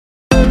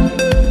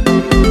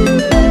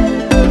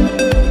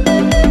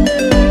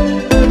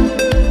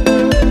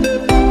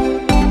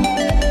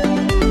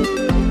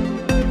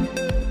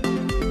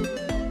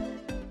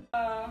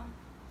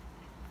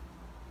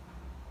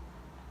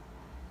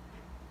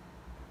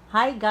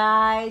Hi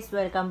guys!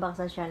 Welcome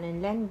back sa Shannon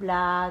Len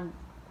Vlog.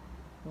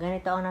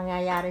 Ganito ang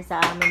nangyayari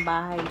sa aming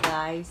bahay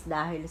guys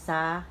dahil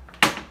sa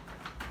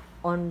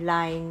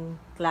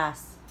online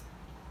class.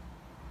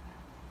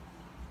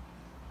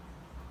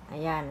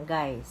 Ayan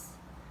guys.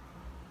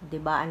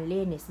 'Di ba ang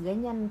linis?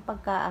 Ganyan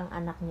pagka ang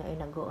anak niya ay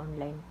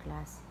nag-online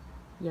class.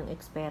 Yung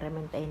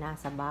experiment ay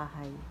nasa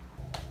bahay.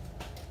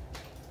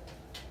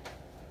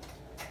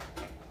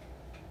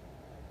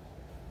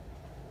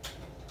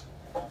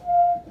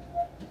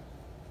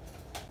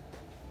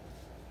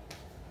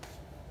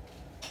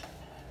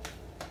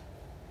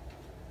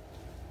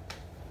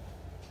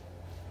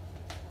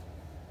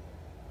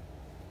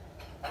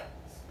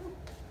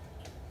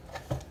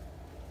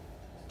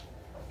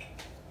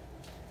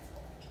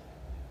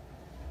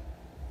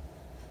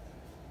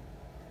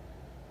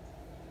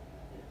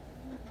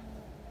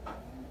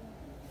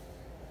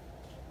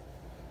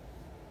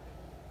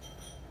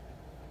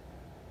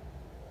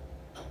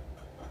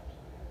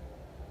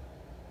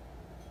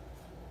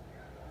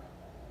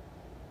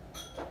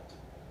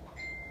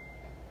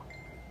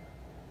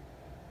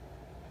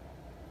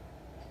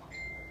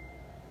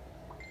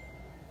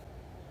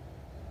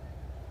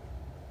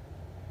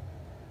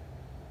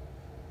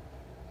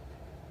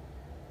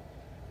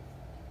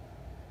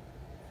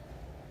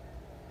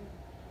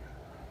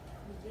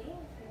 Today,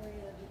 we're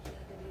going to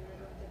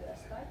do a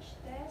starch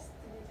test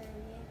to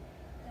determine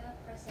the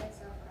presence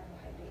of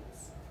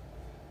carbohydrates.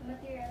 The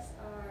materials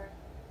are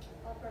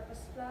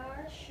all-purpose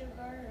flour,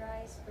 sugar,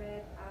 rice,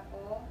 bread,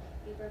 apple,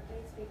 paper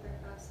plates, paper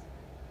cups,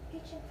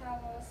 kitchen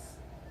towels,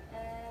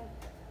 and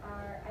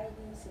our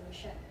iodine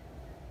solution.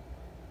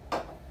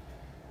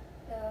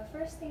 The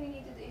first thing we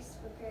need to do is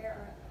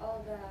prepare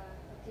all the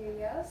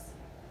materials,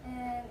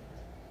 and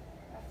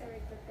after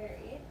we prepare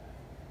it,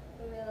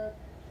 we will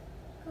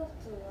go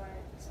to our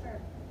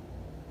experiment.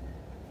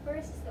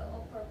 First is the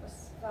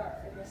all-purpose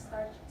flour or the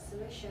starch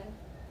solution.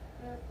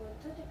 We'll put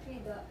 2 to 3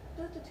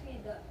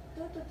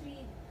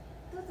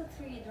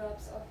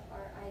 drops of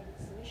our iodine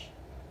solution.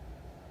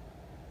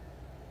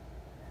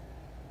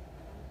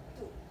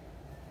 2.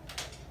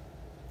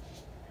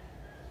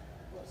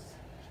 Goes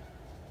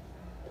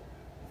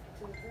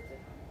 2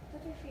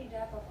 to 3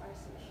 drops of our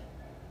solution.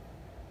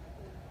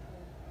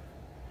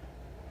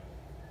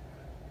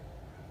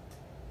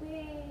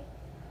 We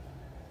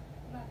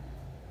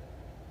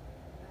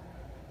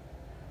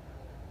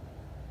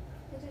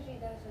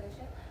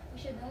solution. We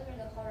should note where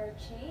the color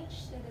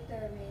change to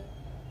determine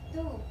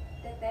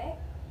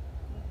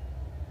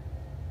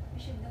we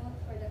should note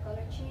for the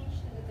color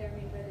change to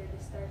determine whether the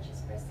starch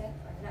is present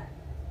or not.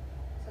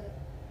 So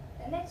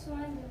the next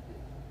one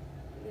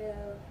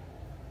we'll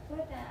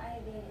put the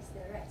iodine is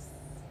the rice.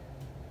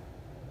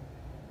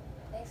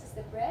 Next is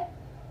the bread.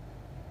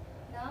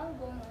 Now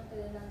going on to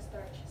the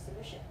non-starch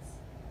solutions,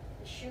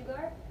 the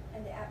sugar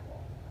and the apple.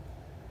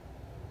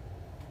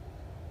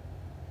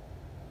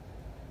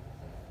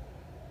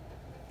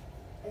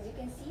 As you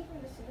can see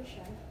from the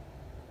solution,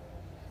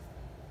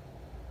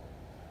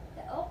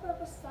 the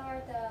all-purpose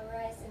flour, the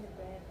rice, and the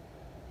bread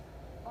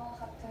all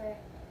have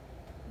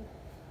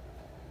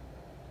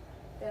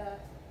the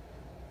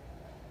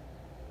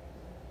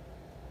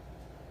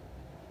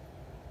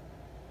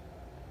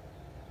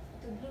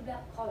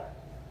blue-black color.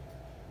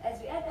 As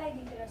we add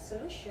iodine to the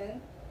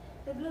solution,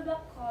 the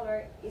blue-black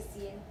color is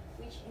seen,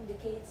 which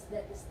indicates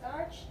that the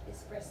starch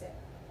is present.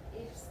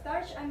 If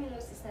starch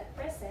amylose is not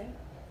present,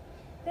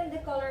 then the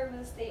color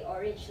will stay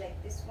orange like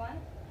this one,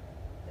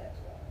 that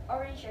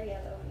orange or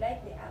yellow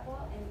like the apple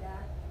and the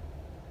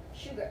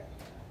sugar.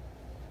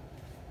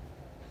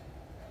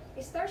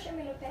 A starch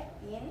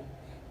amylopectin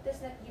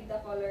does not give the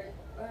color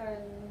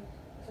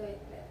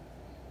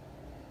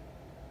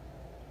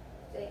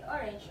say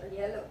orange or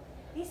yellow.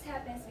 This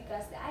happens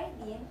because the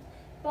iodine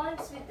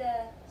bonds with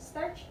the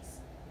starch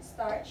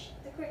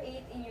to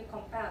create a new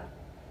compound.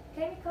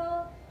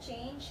 Chemical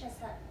change has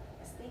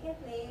taken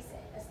place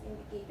as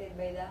indicated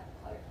by the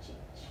color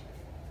change.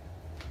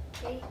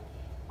 Okay,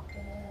 we're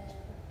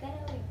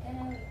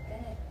gonna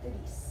do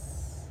this.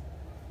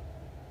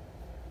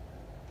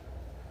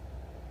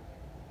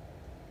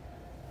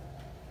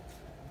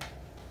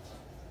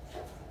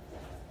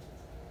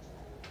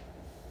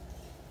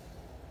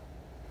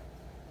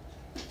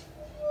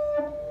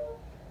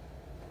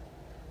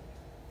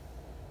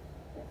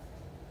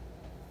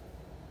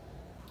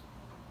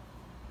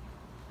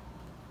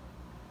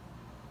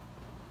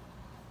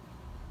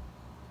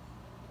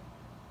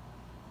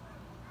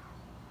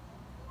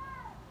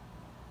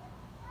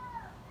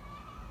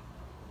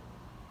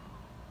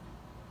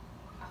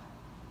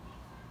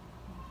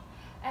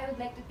 I would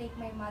like to thank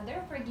my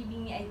mother for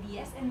giving me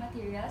ideas and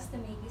materials to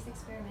make this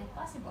experiment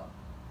possible.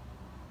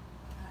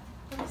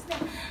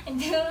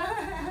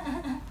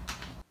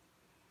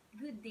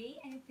 Good day,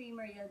 I'm Faye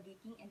Mariel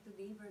Baking, and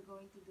today we're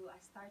going to do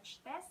a starch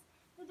test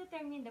to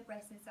determine the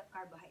presence of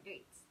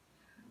carbohydrates.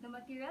 The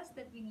materials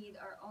that we need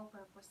are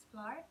all-purpose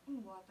flour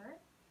and water,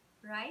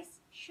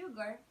 rice,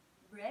 sugar,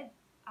 bread,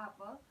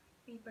 apple,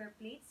 paper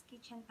plates,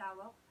 kitchen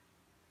towel,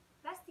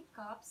 plastic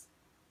cups,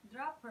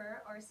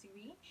 dropper or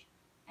syringe,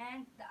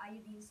 and the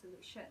iodine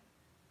solution.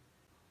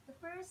 The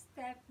first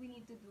step we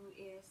need to do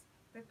is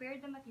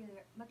prepare the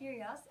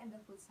materials and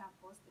the food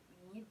samples that we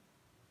need.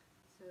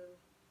 So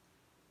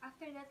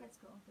after that, let's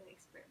go on to the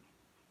experiment.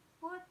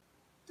 Put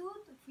 2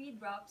 to 3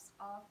 drops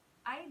of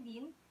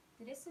iodine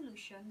to the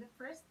solution. The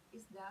first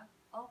is the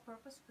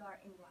all-purpose flour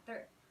in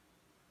water.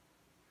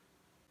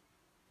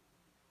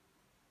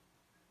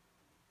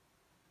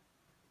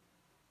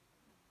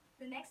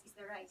 The next is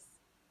the rice.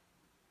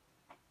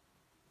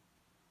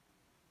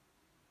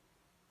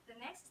 The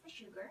next is the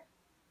sugar.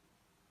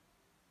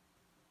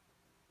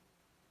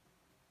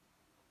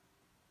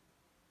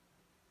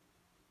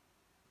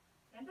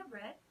 Then the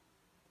bread.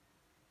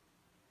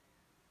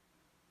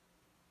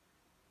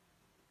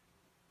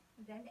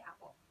 And then the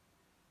apple.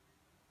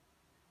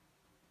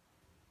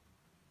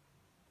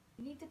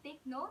 You need to take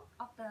note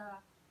of the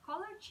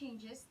color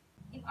changes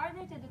in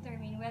order to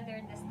determine whether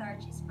the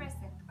starch is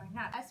present or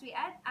not. As we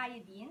add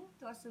iodine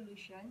to a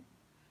solution,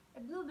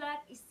 the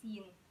blue-black is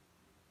seen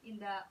in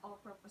the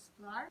all-purpose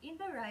flour, in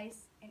the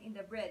rice, and in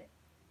the bread.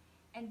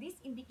 And this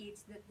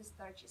indicates that the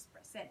starch is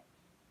present.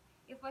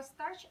 If a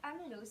starch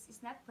amylose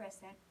is not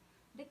present,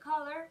 the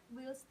color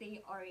will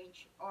stay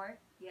orange or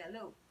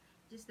yellow,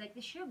 just like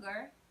the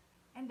sugar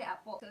and the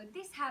apple. So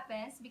this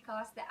happens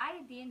because the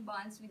iodine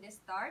bonds with the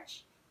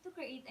starch to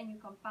create a new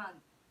compound.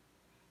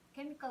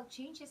 Chemical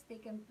change has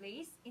taken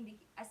place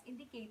as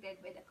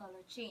indicated by the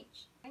color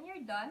change. When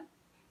you're done,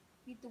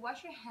 you need to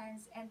wash your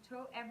hands and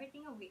throw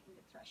everything away in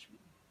the trash bin.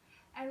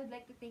 I would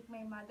like to thank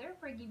my mother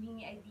for giving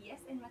me ideas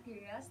and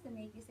materials to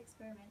make this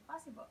experiment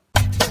possible.